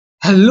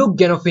Hello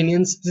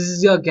Ganofinians, this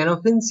is your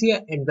Ganofins here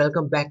and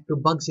welcome back to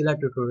Bugzilla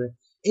tutorial.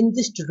 In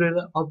this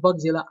tutorial of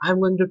Bugzilla, I'm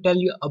going to tell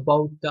you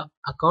about the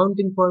account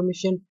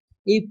information,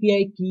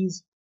 API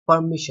keys,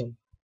 permission.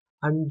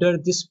 Under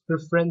this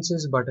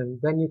preferences button,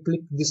 when you click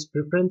this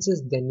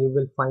preferences, then you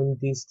will find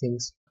these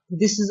things.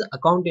 This is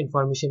account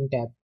information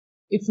tab.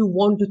 If you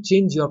want to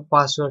change your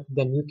password,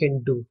 then you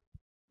can do.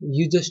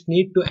 You just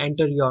need to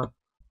enter your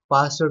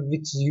password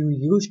which you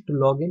used to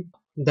log in,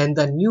 then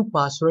the new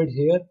password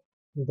here,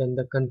 then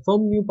the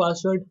confirm new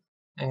password,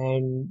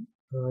 and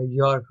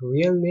your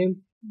real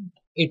name.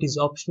 It is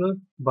optional,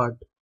 but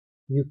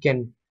you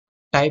can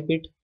type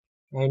it,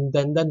 and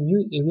then the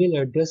new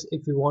email address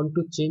if you want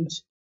to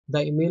change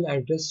the email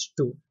address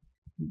too.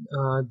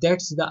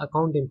 That's the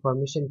account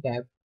information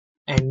tab.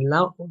 And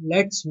now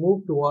let's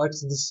move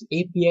towards this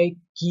API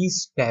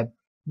keys tab.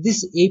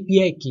 This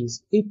API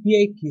keys.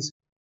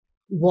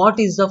 What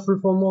is the full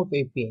form of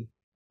API?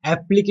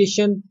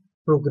 Application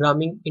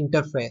Programming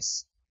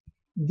Interface.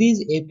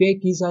 These API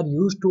keys are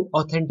used to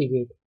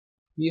authenticate.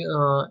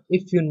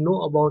 If you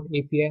know about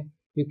API,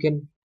 you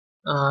can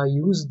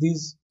use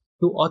these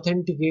to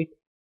authenticate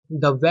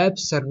the web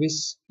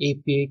service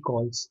API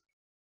calls.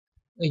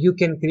 You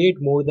can create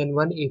more than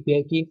one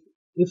API key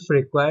if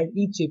required.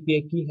 Each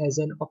API key has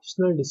an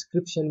optional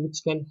description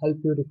which can help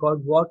you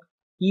record what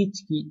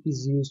each key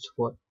is used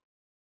for.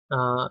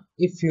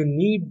 If you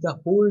need the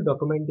whole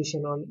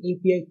documentation on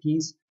API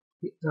keys,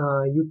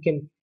 you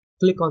can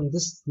click on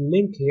this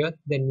link here,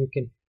 then you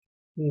can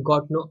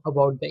got know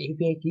about the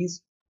API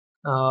keys.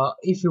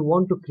 If you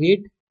want to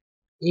create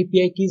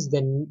API keys,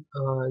 then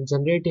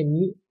generate a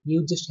new,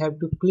 you just have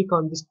to click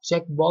on this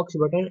checkbox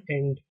button,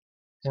 and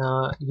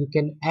you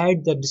can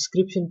add the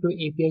description to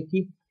API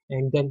key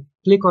and then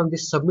click on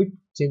this submit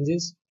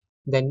changes.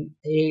 Then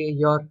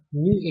your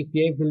new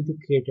API will be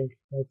created.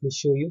 Let me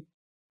show you.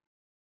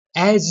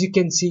 As you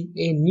can see,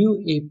 a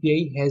new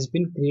API has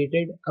been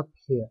created up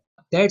here.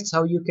 That's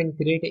how you can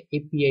create an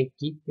API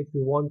key. If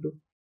you want to,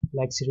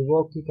 let's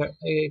revoke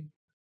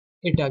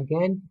it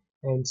again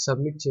and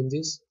submit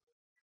changes.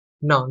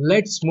 Now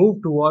let's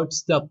move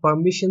towards the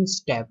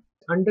permissions tab.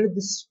 Under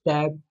this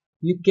tab,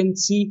 you can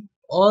see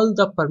all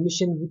the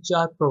permission which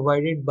are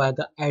provided by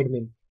the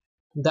admin.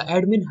 The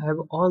admin have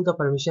all the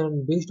permission,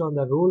 and based on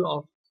the role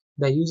of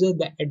the user,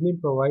 the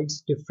admin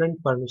provides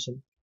different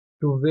permission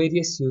to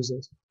various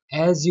users.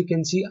 As you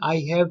can see,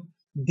 I have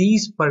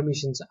these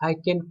permissions. I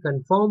can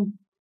confirm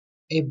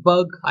a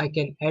bug, I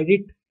can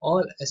edit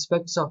all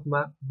aspects of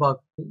my bug.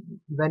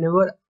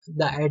 Whenever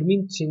the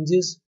admin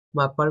changes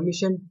my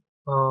permission,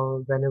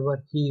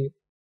 whenever he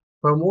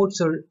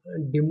promotes or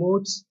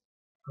demotes,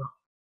 uh,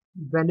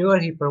 whenever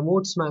he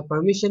promotes my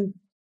permission,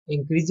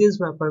 increases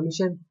my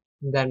permission,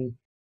 then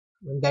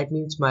that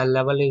means my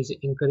level is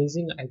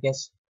increasing, I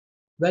guess.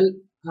 Well,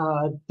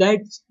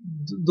 that's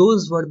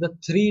those were the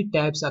three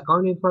tabs: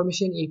 account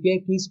information,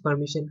 API keys,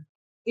 permission.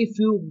 If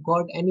you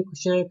got any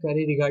question or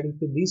query regarding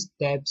to these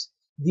tabs,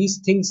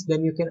 these things,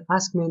 then you can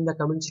ask me in the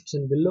comment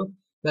section below.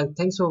 Well,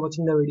 thanks for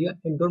watching the video,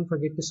 and don't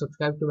forget to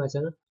subscribe to my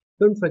channel.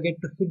 Don't forget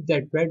to hit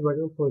that red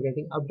button for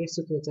getting updates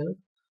to the channel.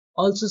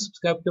 Also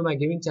subscribe to my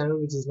gaming channel,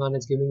 which is known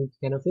as Gaming with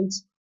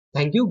Ganofins.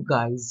 Thank you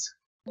guys.